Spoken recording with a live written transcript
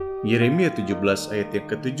Yeremia 17 ayat yang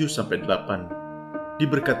ke-7-8.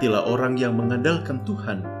 Diberkatilah orang yang mengandalkan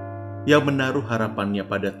Tuhan, yang menaruh harapannya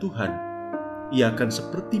pada Tuhan. Ia akan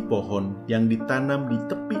seperti pohon yang ditanam di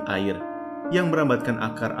tepi air, yang merambatkan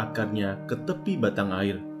akar-akarnya ke tepi batang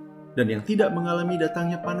air, dan yang tidak mengalami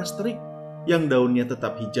datangnya panas terik, yang daunnya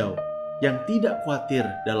tetap hijau, yang tidak kuatir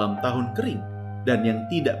dalam tahun kering, dan yang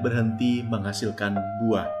tidak berhenti menghasilkan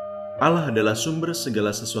buah. Allah adalah sumber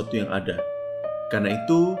segala sesuatu yang ada. Karena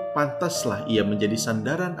itu, pantaslah ia menjadi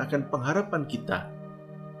sandaran akan pengharapan kita.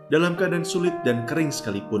 Dalam keadaan sulit dan kering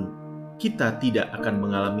sekalipun, kita tidak akan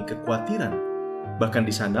mengalami kekhawatiran. Bahkan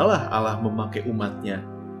di sanalah Allah memakai umat-Nya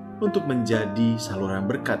untuk menjadi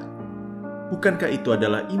saluran berkat. Bukankah itu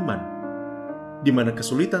adalah iman? Di mana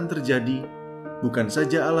kesulitan terjadi, bukan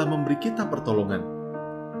saja Allah memberi kita pertolongan,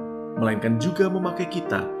 melainkan juga memakai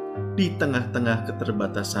kita di tengah-tengah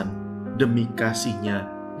keterbatasan demi kasih-Nya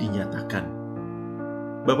dinyatakan.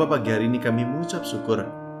 Bapak, pagi hari ini kami mengucap syukur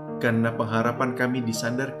karena pengharapan kami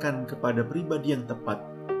disandarkan kepada pribadi yang tepat,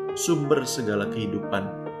 sumber segala kehidupan.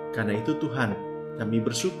 Karena itu Tuhan, kami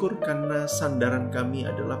bersyukur karena sandaran kami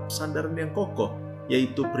adalah sandaran yang kokoh,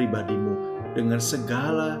 yaitu pribadi-Mu dengan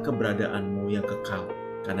segala keberadaan-Mu yang kekal.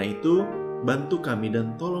 Karena itu, bantu kami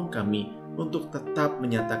dan tolong kami untuk tetap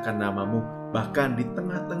menyatakan nama-Mu, bahkan di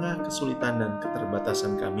tengah-tengah kesulitan dan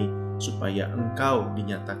keterbatasan kami, supaya Engkau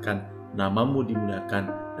dinyatakan, nama-Mu dimuliakan,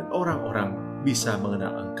 dan orang-orang bisa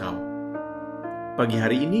mengenal Engkau. Pagi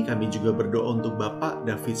hari ini kami juga berdoa untuk Bapak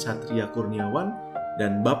David Satria Kurniawan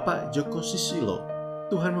dan Bapak Joko Sisilo.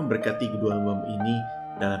 Tuhan memberkati kedua hamba ini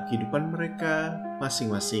dalam kehidupan mereka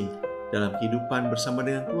masing-masing, dalam kehidupan bersama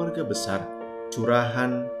dengan keluarga besar.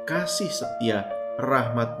 Curahan kasih setia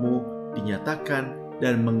rahmat-Mu dinyatakan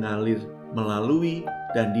dan mengalir melalui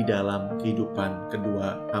dan di dalam kehidupan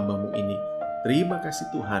kedua hamba-Mu ini. Terima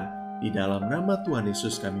kasih Tuhan. Di dalam nama Tuhan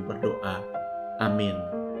Yesus kami berdoa.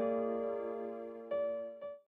 Amin.